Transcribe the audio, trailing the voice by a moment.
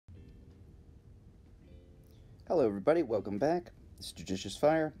Hello everybody, welcome back. This is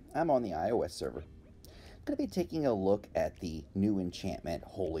JudiciousFire. I'm on the iOS server. I'm going to be taking a look at the new enchantment,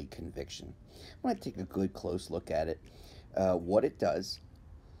 Holy Conviction. I want to take a good close look at it, what it does,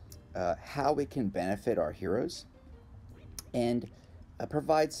 how it can benefit our heroes, and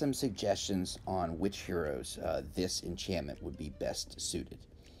provide some suggestions on which heroes this enchantment would be best suited.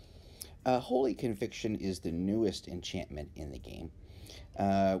 Holy Conviction is the newest enchantment in the game.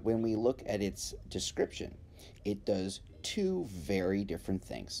 When we look at its description, it does two very different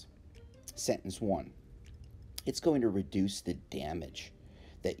things. Sentence 1, it's going to reduce the damage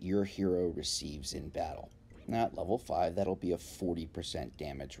that your hero receives in battle. Now at level 5, that'll be a 40%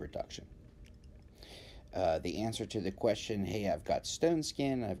 damage reduction. The answer to the question, hey, I've got Stone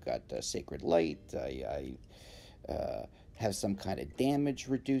Skin, I've got Sacred Light, I have some kind of damage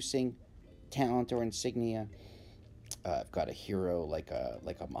reducing talent or insignia. I've got a hero like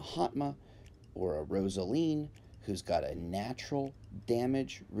a Mahatma or a Rosaline who's got a natural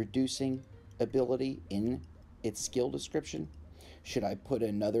damage reducing ability in its skill description. Should I put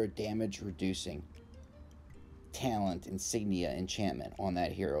another damage reducing talent, insignia, enchantment on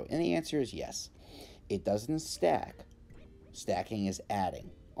that hero? And the answer is yes. It doesn't stack. Stacking is adding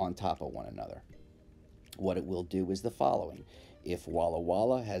on top of one another. What it will do is the following. If Walla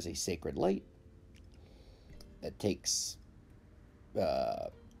Walla has a Sacred Light that takes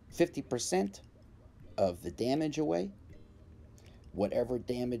 50% of the damage away, whatever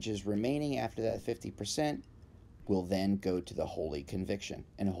damage is remaining after that 50% will then go to the Holy Conviction,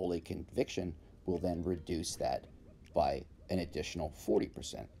 and Holy Conviction will then reduce that by an additional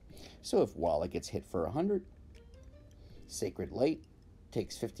 40%. So if Walla gets hit for 100, Sacred Light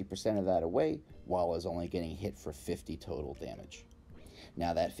takes 50% of that away. Walla's only getting hit for 50 total damage.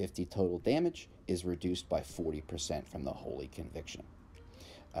 Now that 50 total damage is reduced by 40% from the Holy Conviction,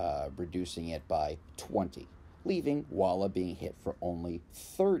 reducing it by 20, leaving Walla being hit for only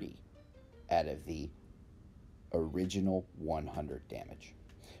 30 out of the original 100 damage.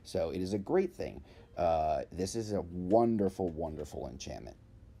 So it is a great thing. This is a wonderful, wonderful enchantment.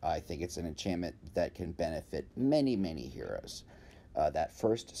 I think it's an enchantment that can benefit many, many heroes. That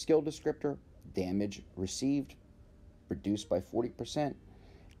first skill descriptor, damage received, reduced by 40%,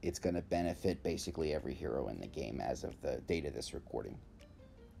 it's going to benefit basically every hero in the game as of the date of this recording.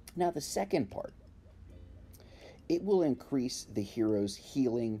 Now the second part, it will increase the hero's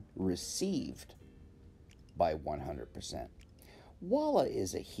healing received by 100%. Walla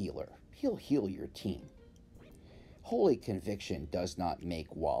is a healer. He'll heal your team. Holy Conviction does not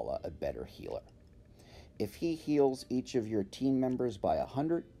make Walla a better healer. If he heals each of your team members by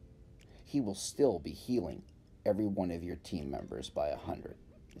 100, he will still be healing every one of your team members by 100.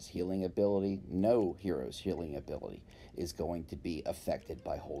 His healing ability, no hero's healing ability, is going to be affected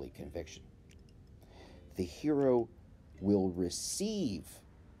by Holy Conviction. The hero will receive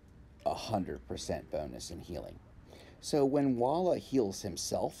 100% bonus in healing. So when Walla heals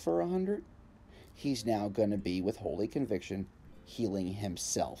himself for 100, he's now going to be, with Holy Conviction, healing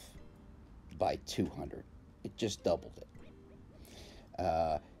himself by 200. It just doubled it.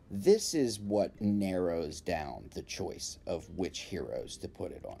 This is what narrows down the choice of which heroes to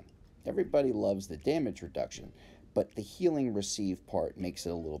put it on. Everybody loves the damage reduction, but the healing received part makes it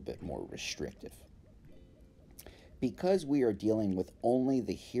a little bit more restrictive. Because we are dealing with only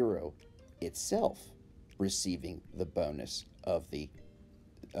the hero itself receiving the bonus of the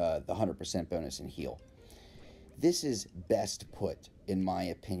 100% bonus in heal, this is best put, in my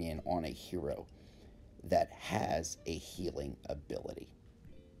opinion, on a hero that has a healing ability.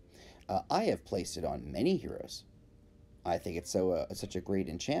 I have placed it on many heroes. I think it's such a great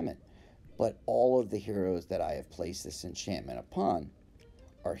enchantment. But all of the heroes that I have placed this enchantment upon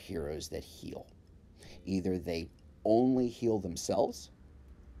are heroes that heal. Either they only heal themselves,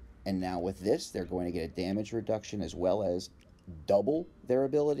 and now with this, they're going to get a damage reduction as well as double their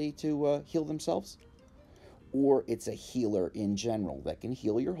ability to heal themselves. Or it's a healer in general that can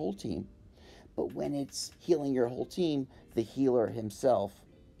heal your whole team. But when it's healing your whole team, the healer himself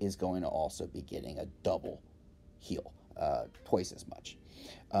is going to also be getting a double heal, twice as much.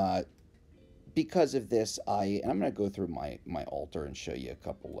 Because of this, I'm going to go through my altar and show you a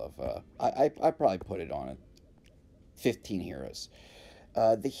couple of, I probably put it on 15 heroes.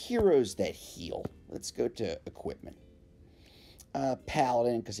 The heroes that heal, let's go to equipment.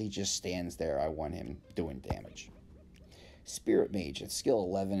 Paladin, because he just stands there, I want him doing damage. Spirit Mage at skill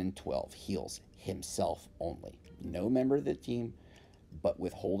 11 and 12 heals himself only. No member of the team. But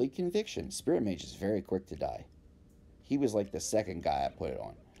with Holy Conviction, Spirit Mage is very quick to die. He was like the second guy I put it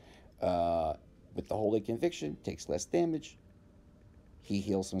on. With the Holy Conviction, takes less damage. He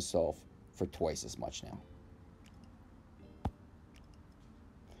heals himself for twice as much now.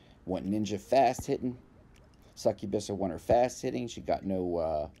 Want Ninja fast hitting. Succubus will want her fast hitting. She got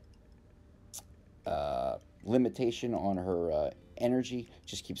no limitation on her energy.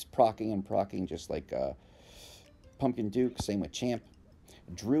 Just keeps procking and procking, just like Pumpkin Duke. Same with Champ.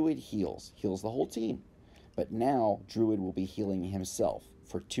 Druid heals the whole team. But now Druid will be healing himself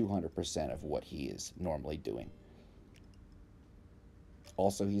for 200% of what he is normally doing.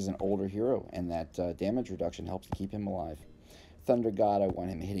 Also, he's an older hero, and that damage reduction helps to keep him alive. Thunder God, I want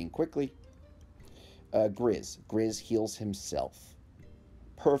him hitting quickly. Grizz heals himself.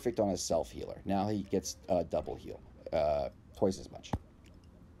 Perfect on a self-healer. Now he gets double heal. Twice as much.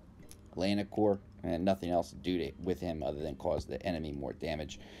 Lanacore, and nothing else to do with him other than cause the enemy more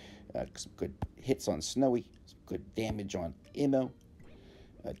damage. Some good hits on Snowy. Some good damage on Immo.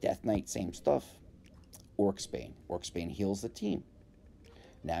 Death Knight, same stuff. Orcsbane. Orcsbane heals the team.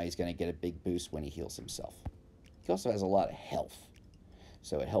 Now he's going to get a big boost when he heals himself. He also has a lot of health,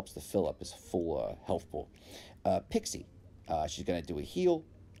 so it helps to fill up his full health pool. Pixie. She's going to do a heal.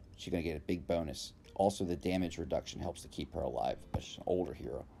 She's going to get a big bonus. Also, the damage reduction helps to keep her alive, but she's an older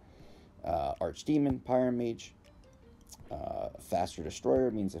hero. Archdemon, Pyramage. Faster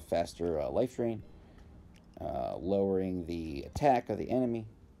Destroyer means a faster life drain. Lowering the attack of the enemy.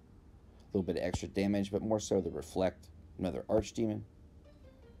 A little bit of extra damage, but more so the Reflect. Another Archdemon.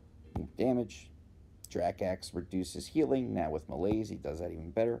 Damage. Drakax reduces healing. Now with Malaise, he does that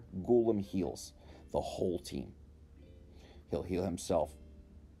even better. Golem heals the whole team. He'll heal himself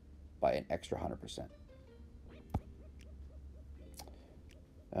by an extra 100%.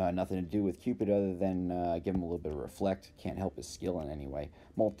 Nothing to do with Cupid other than give him a little bit of Reflect. Can't help his skill in any way.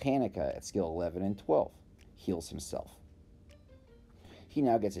 Moltanica at skill 11 and 12 heals himself. He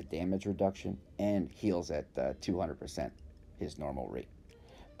now gets a damage reduction and heals at 200% his normal rate.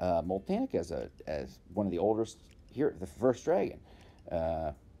 Moltanica as one of the oldest here, the first dragon.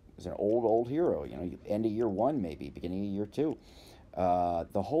 Is an old hero. You know, end of year 1 maybe, beginning of year 2.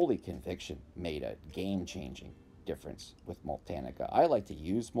 The Holy Conviction made a game-changing difference with Moltanica. I like to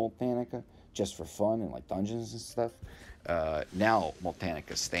use Moltanica just for fun and like dungeons and stuff. Now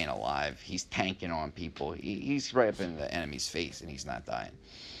Moltanica's staying alive. He's tanking on people. He's right up in the enemy's face and he's not dying.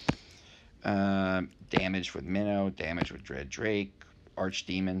 Damage with Minnow, damage with Dread Drake,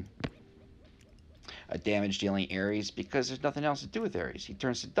 Archdemon. A damage dealing Ares because there's nothing else to do with Ares. He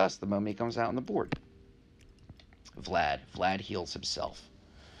turns to dust the moment he comes out on the board. Vlad heals himself.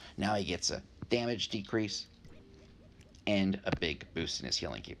 Now he gets a damage decrease and a big boost in his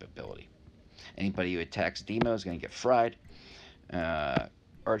healing capability. Anybody who attacks Demo is going to get fried.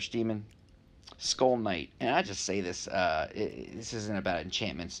 Archdemon, Skull Knight, and I just say this, this isn't about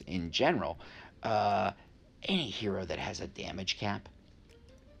enchantments in general. Any hero that has a damage cap,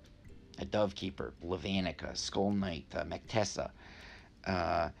 a Dovekeeper, Levanica, Skull Knight, Mectessa,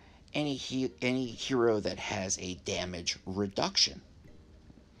 any hero that has a damage reduction,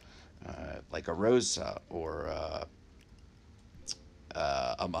 like a Rosa or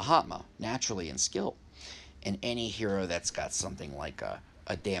a Mahatma, naturally in skill, and any hero that's got something like a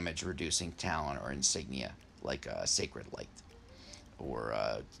damage reducing talent or insignia, like a Sacred Light or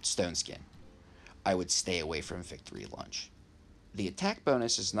Stone Skin, I would stay away from Victory Lunge. The attack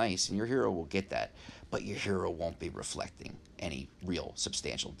bonus is nice, and your hero will get that, but your hero won't be reflecting any real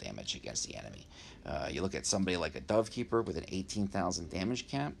substantial damage against the enemy. You look at somebody like a Dovekeeper with an 18,000 damage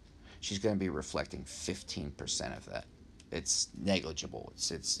cap, she's going to be reflecting 15% of that. It's negligible.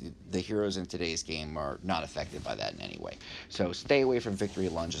 It's the heroes in today's game are not affected by that in any way. So stay away from Victory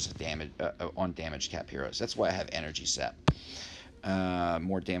Lunges on damage cap heroes. That's why I have Energy Sap.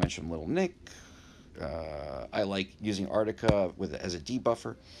 More damage from Little Nick. I like using Artica as a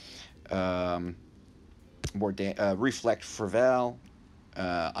debuffer. Reflect for Val.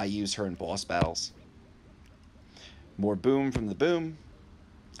 I use her in boss battles. More Boom from the Boom.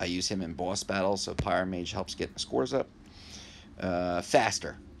 I use him in boss battles, so Pyramage helps get the scores up.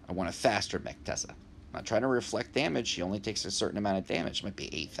 Faster. I want a faster Mectessa. I'm not trying to reflect damage. She only takes a certain amount of damage. It might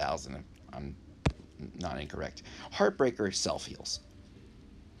be 8,000. I'm not incorrect. Heartbreaker self-heals.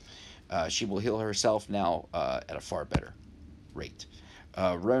 She will heal herself now at a far better rate.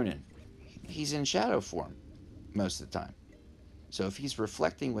 Ronin, he's in shadow form most of the time. So if he's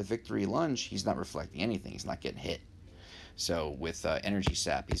reflecting with Victory Lunge, he's not reflecting anything. He's not getting hit. So with Energy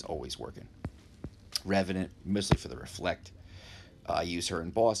Sap, he's always working. Revenant, mostly for the reflect. I use her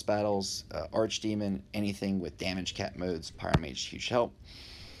in boss battles. Archdemon, anything with damage cap modes. Pyramage, huge help.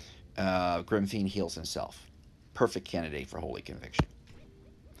 Grimfiend heals himself. Perfect candidate for Holy Conviction.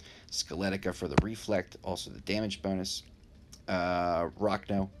 Skeletica for the reflect, also the damage bonus.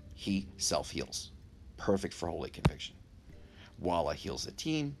 Rockno, he self-heals. Perfect for Holy Conviction. Walla heals the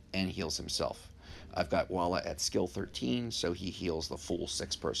team and heals himself. I've got Walla at skill 13, so he heals the full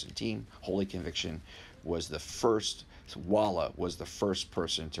 6-person team. Holy Conviction was the first. Walla was the first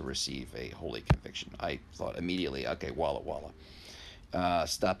person to receive a Holy Conviction. I thought immediately, okay, Walla.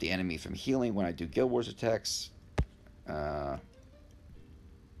 Stop the enemy from healing when I do Guild Wars attacks.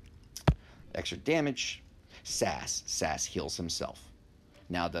 Extra damage. Sass heals himself.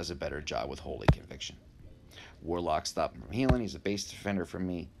 Now does a better job with Holy Conviction. Warlock, stop him from healing. He's a base defender for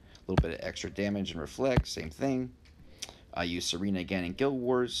me. A little bit of extra damage and reflect. Same thing. I use Serena again in Guild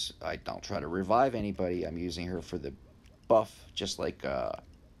Wars. I don't try to revive anybody. I'm using her for the buff, just like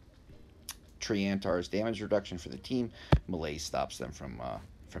Triantar's damage reduction for the team. Malaise stops them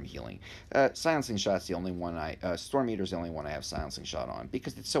from healing. Silencing Shot's the only one Storm Eater's the only one I have Silencing Shot on,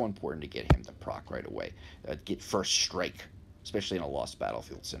 because it's so important to get him to proc right away. Get first strike, especially in a lost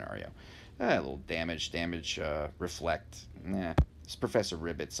battlefield scenario. A little damage, reflect. It's Professor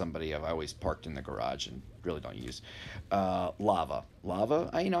Ribbit, somebody I've always parked in the garage and really don't use. Lava,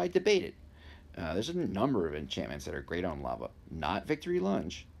 I debate it. There's a number of enchantments that are great on Lava. Not Victory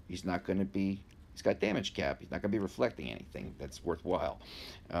Lunge. He's got damage cap. He's not going to be reflecting anything that's worthwhile.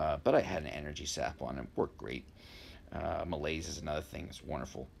 But I had an energy sap on him. Worked great. Malaise is another thing. It's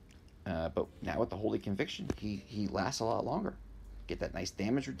wonderful. But now with the Holy Conviction, he lasts a lot longer. Get that nice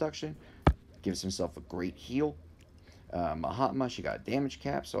damage reduction. Gives himself a great heal. Mahatma, she got a damage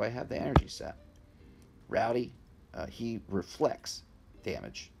cap, so I have the energy sap. Rowdy, he reflects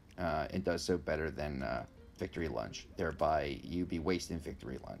damage and does so better than Victory Lunge. Thereby, you be wasting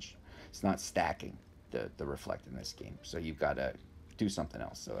Victory Lunge. It's not stacking the reflect in this game, so you've got to do something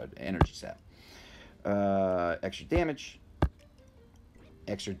else. So an energy sap. Extra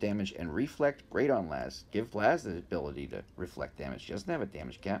damage and reflect. Great on Laz. Give Laz the ability to reflect damage. He doesn't have a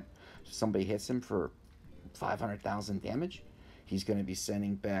damage cap. If somebody hits him for 500,000 damage, he's going to be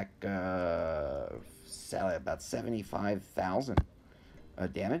sending back about 75,000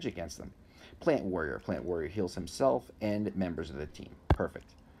 damage against them. Plant Warrior heals himself and members of the team.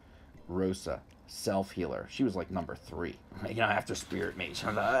 Perfect. Rosa, self-healer. She was like number 3. After Spirit Mage.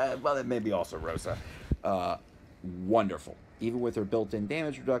 Well, that may be also Rosa. Wonderful. Even with her built-in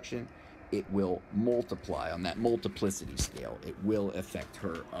damage reduction, it will multiply on that multiplicity scale. It will affect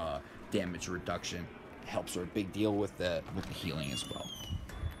her damage reduction. Helps her a big deal with the healing as well.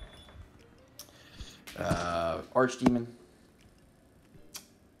 Archdemon.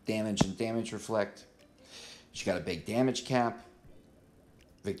 Damage and damage reflect. She got a big damage cap.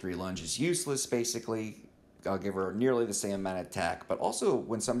 Victory Lunge is useless, basically. I'll give her nearly the same amount of attack, but also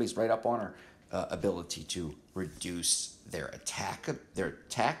when somebody's right up on her, ability to reduce their attack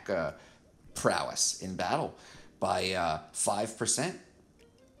prowess in battle by 5%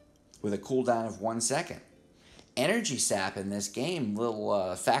 with a cooldown of 1 second. Energy sap in this game, little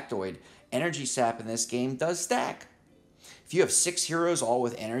factoid, energy sap in this game does stack. If you have 6 heroes all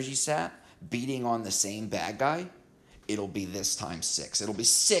with energy sap beating on the same bad guy, it'll be this times 6. It'll be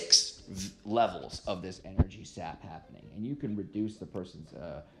 6 levels of this energy sap happening, and you can reduce the person's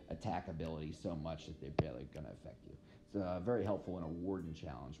attack ability so much that they're barely going to affect you. It's very helpful in a Warden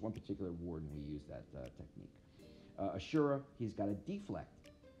challenge. One particular Warden, we use that technique. Ashura, he's got a deflect.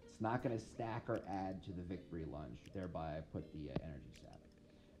 It's not going to stack or add to the Victory Lunge. Thereby, I put the energy sap.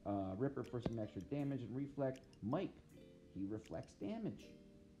 Ripper for some extra damage and reflect. Mike, he reflects damage.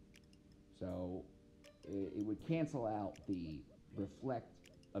 So it would cancel out the reflect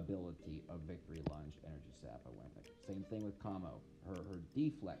ability of Victory Lunge energy sap. I went with. Same thing with Kamo. Her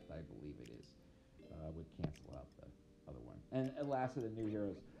deflect, I believe it is, would cancel out the other one. And last of the new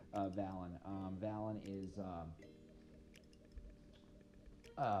heroes, Valen. Valen is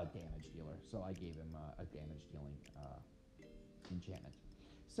damage dealer, so I gave him a damage dealing enchantment.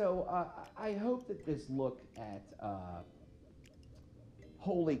 So I hope that this look at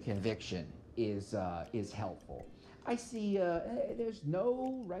Holy Conviction is helpful. I see there's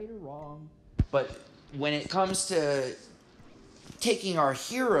no right or wrong, but when it comes to taking our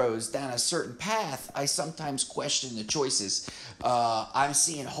heroes down a certain path, I sometimes question the choices. I'm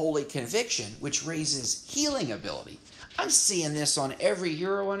seeing Holy Conviction, which raises healing ability. I'm seeing this on every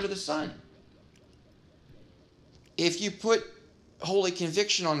hero under the sun. If you put Holy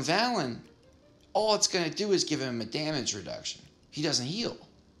Conviction on Valen, all it's going to do is give him a damage reduction. He doesn't heal.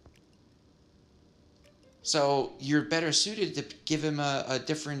 So you're better suited to give him a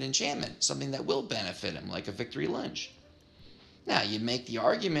different enchantment, something that will benefit him, like a Victory Lunge. Now, you make the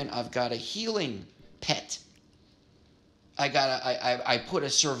argument, I've got a healing pet. I put a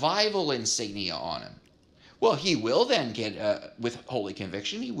survival insignia on him. Well, he will then get, with Holy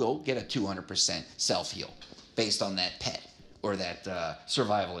Conviction, he will get a 200% self-heal based on that pet. or that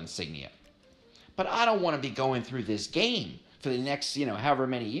survival insignia. But I don't want to be going through this game for the next, however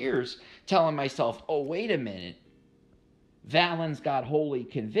many years, telling myself, oh, wait a minute, Valen's got holy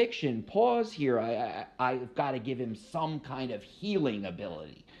conviction. Pause here. I've got to give him some kind of healing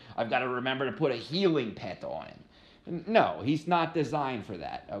ability. I've got to remember to put a healing pet on him. No, he's not designed for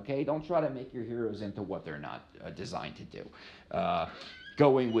that, okay? Don't try to make your heroes into what they're not designed to do.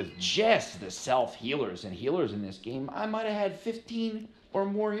 Going with just the self-healers and healers in this game, I might have had 15 or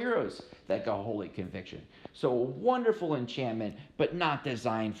more heroes that got holy conviction. So a wonderful enchantment, but not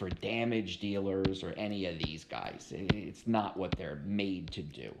designed for damage dealers or any of these guys. It's not what they're made to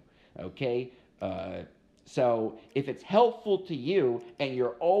do, okay? So if it's helpful to you and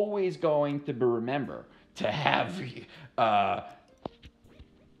you're always going to remember to have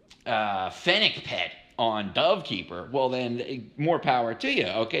Fennec Pet on Dovekeeper, well then more power to you,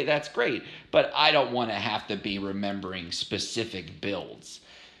 okay? That's great. But I don't want to have to be remembering specific builds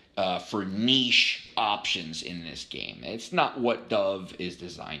for niche options in this game. It's not what Dove is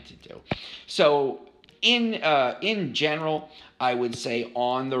designed to do. So in general, I would say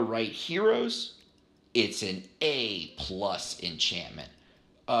on the right heroes, it's an A+ enchantment.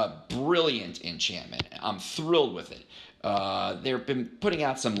 Brilliant enchantment. I'm thrilled with it. They've been putting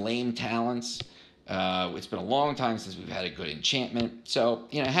out some lame talents. It's been a long time since we've had a good enchantment. So,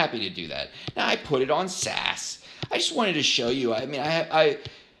 happy to do that. Now, I put it on SAS. I just wanted to show you. I mean, I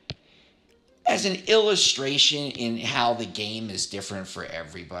as an illustration in how the game is different for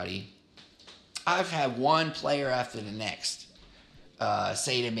everybody, I've had one player after the next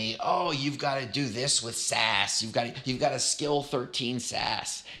say to me, "Oh, you've got to do this with SAS. You've got a skill 13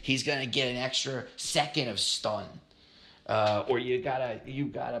 SAS. He's going to get an extra second of stun." Or you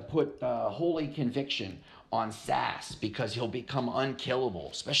gotta put holy conviction on SAS because he'll become unkillable,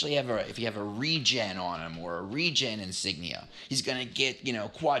 especially if you have a regen on him or a regen insignia. He's gonna get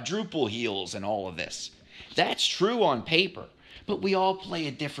quadruple heals and all of this. That's true on paper, but we all play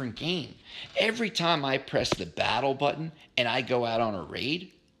a different game. Every time I press the battle button and I go out on a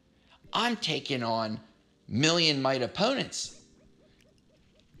raid, I'm taking on million might opponents.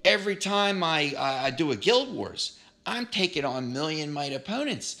 Every time I do a Guild Wars, I'm taking on million might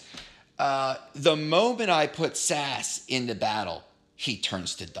opponents. The moment I put SAS into battle, he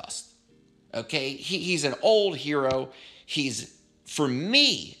turns to dust. Okay? He's an old hero. He's, for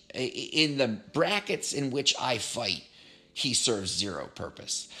me, in the brackets in which I fight, he serves zero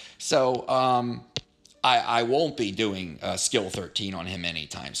purpose. So I won't be doing skill 13 on him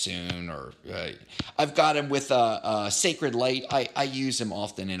anytime soon. Or I've got him with a Sacred Light. I use him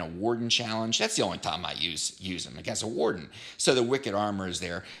often in a Warden challenge. That's the only time I use him, against a Warden. So the Wicked Armor is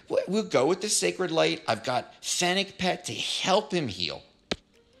there. We'll go with the Sacred Light. I've got Fennec Pet to help him heal.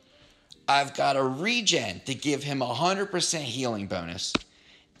 I've got a Regen to give him 100% healing bonus.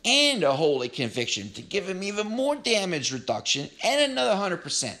 And a Holy Conviction to give him even more damage reduction and another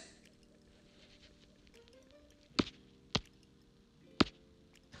 100%.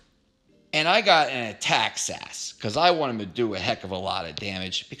 And I got an attack SAS because I want him to do a heck of a lot of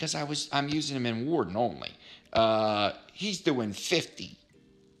damage because I'm using him in Warden only. He's doing 50,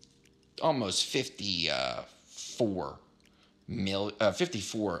 almost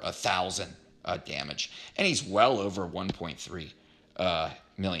 54,000 damage, and he's well over 1.3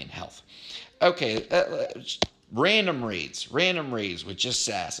 million health. Okay, random raids with just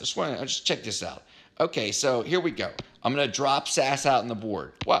SAS. Just check this out. Okay, so here we go. I'm gonna drop SAS out on the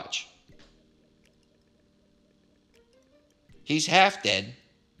board. Watch. He's half dead.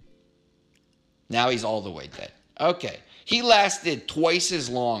 Now he's all the way dead. Okay. He lasted twice as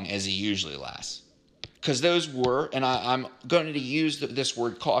long as he usually lasts. Because those were, and I'm going to use this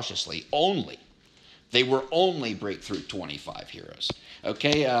word cautiously, only. They were only breakthrough 25 heroes.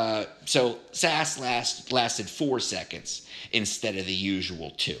 Okay? So SAS lasted 4 seconds instead of the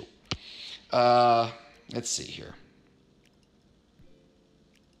usual 2. Let's see here.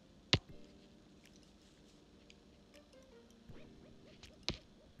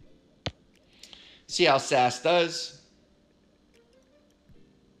 See how SAS does?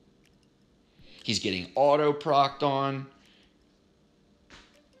 He's getting auto-procced on.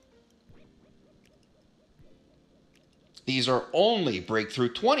 These are only breakthrough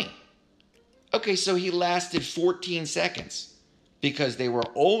 20. Okay, so he lasted 14 seconds because they were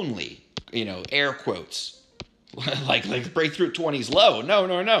only, air quotes. like breakthrough 20 is low.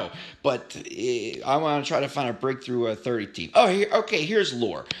 No. But I want to try to find a breakthrough 30 team. Oh, here's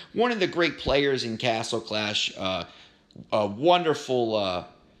Lore. One of the great players in Castle Clash. A wonderful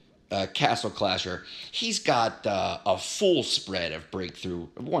Castle Clasher, he's got a full spread of breakthrough,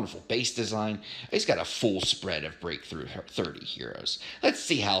 wonderful base design. He's got a full spread of breakthrough 30 heroes. Let's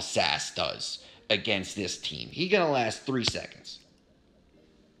see how Sass does against this team. He's going to last 3 seconds.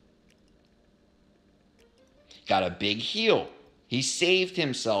 Got a big heal. He saved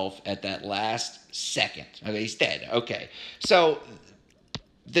himself at that last second. Okay, he's dead. Okay, so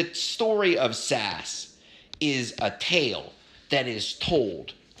the story of Sass is a tale that is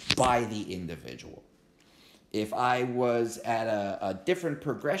told by the individual. If I was at a different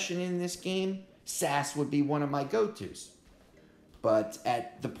progression in this game, Sass would be one of my go-tos. But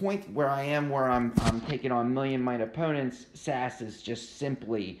at the point where I am, where I'm taking on Million Might opponents, Sass is just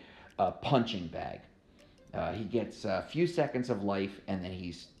simply a punching bag. He gets a few seconds of life, and then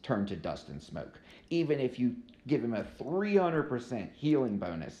he's turned to dust and smoke. Even if you give him a 300% healing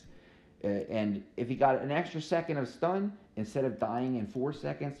bonus, and if he got an extra second of stun, instead of dying in 4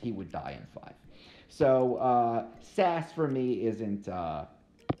 seconds, he would die in 5. So Sass for me isn't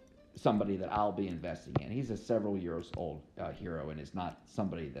somebody that I'll be investing in. He's a several years old hero, and is not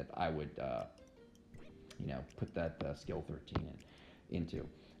somebody that I would put that skill 13 into.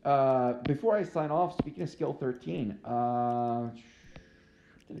 Before I sign off, speaking of skill 13,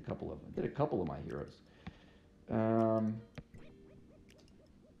 did a couple of my heroes.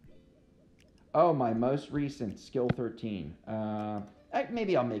 My most recent skill 13.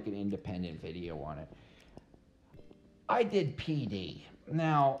 Maybe I'll make an independent video on it. I did PD.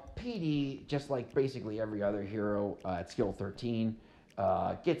 Now, PD, just like basically every other hero at skill 13,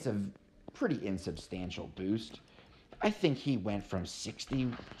 gets a pretty insubstantial boost. I think he went from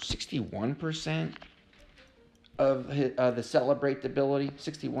 61% of the Celebrate ability,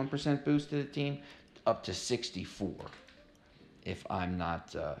 61% boost to the team, up to 64, if I'm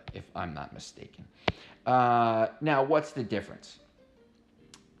not mistaken. Now, what's the difference?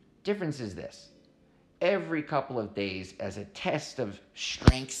 Difference is this. Every couple of days, as a test of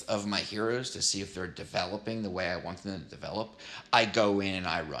strength of my heroes to see if they're developing the way I want them to develop, I go in and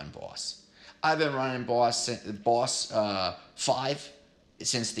I run boss. I've been running boss 5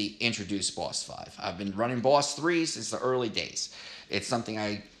 since the introduced boss 5. I've been running boss 3 since the early days. It's something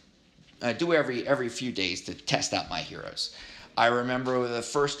I do every few days to test out my heroes. I remember the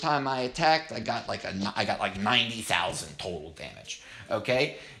first time I attacked, I got like 90,000 total damage.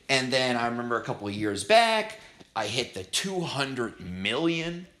 Okay, and then I remember a couple of years back, I hit the 200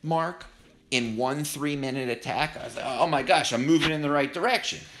 million mark in one 3-minute attack. I was like, oh my gosh, I'm moving in the right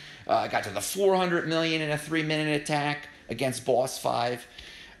direction. I got to the 400 million in a 3-minute attack against boss 5.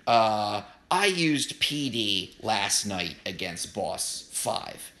 I used PD last night against boss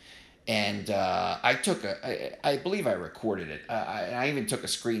 5. And I believe I recorded it. I even took a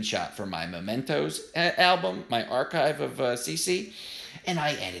screenshot from my Mementos album, my archive of CC. And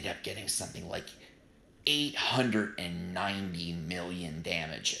I ended up getting something like 890 million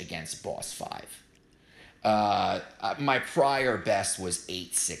damage against boss 5. My prior best was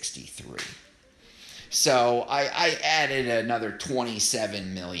 863. So I added another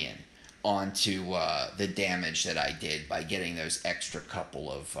 27 million onto the damage that I did by getting those extra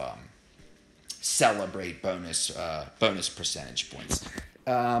couple of Celebrate bonus percentage points.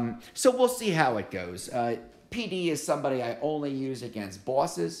 So we'll see how it goes. PD is somebody I only use against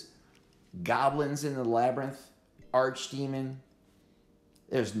bosses, goblins in the labyrinth, archdemon.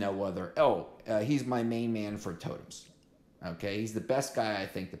 There's no other. He's my main man for totems. Okay, he's the best guy I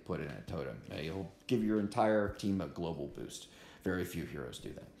think to put in a totem. He'll give your entire team a global boost. Very few heroes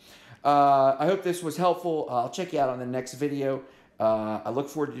do that. I hope this was helpful. I'll check you out on the next video. I look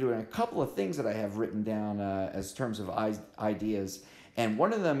forward to doing a couple of things that I have written down as terms of ideas. And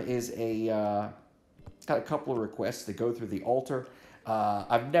one of them is got a couple of requests to go through the altar.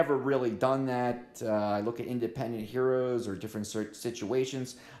 I've never really done that. I look at independent heroes or different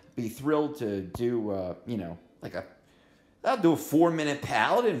situations. Be thrilled to do, I'll do a 4-minute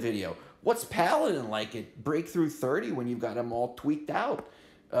Paladin video. What's Paladin like at Breakthrough 30 when you've got them all tweaked out?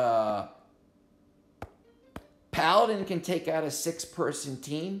 Paladin can take out a 6-person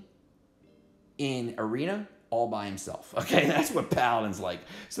team in Arena all by himself. Okay, that's what Paladin's like.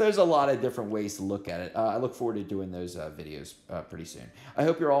 So there's a lot of different ways to look at it. I look forward to doing those videos pretty soon. I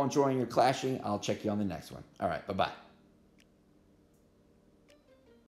hope you're all enjoying your clashing. I'll check you on the next one. All right, bye-bye.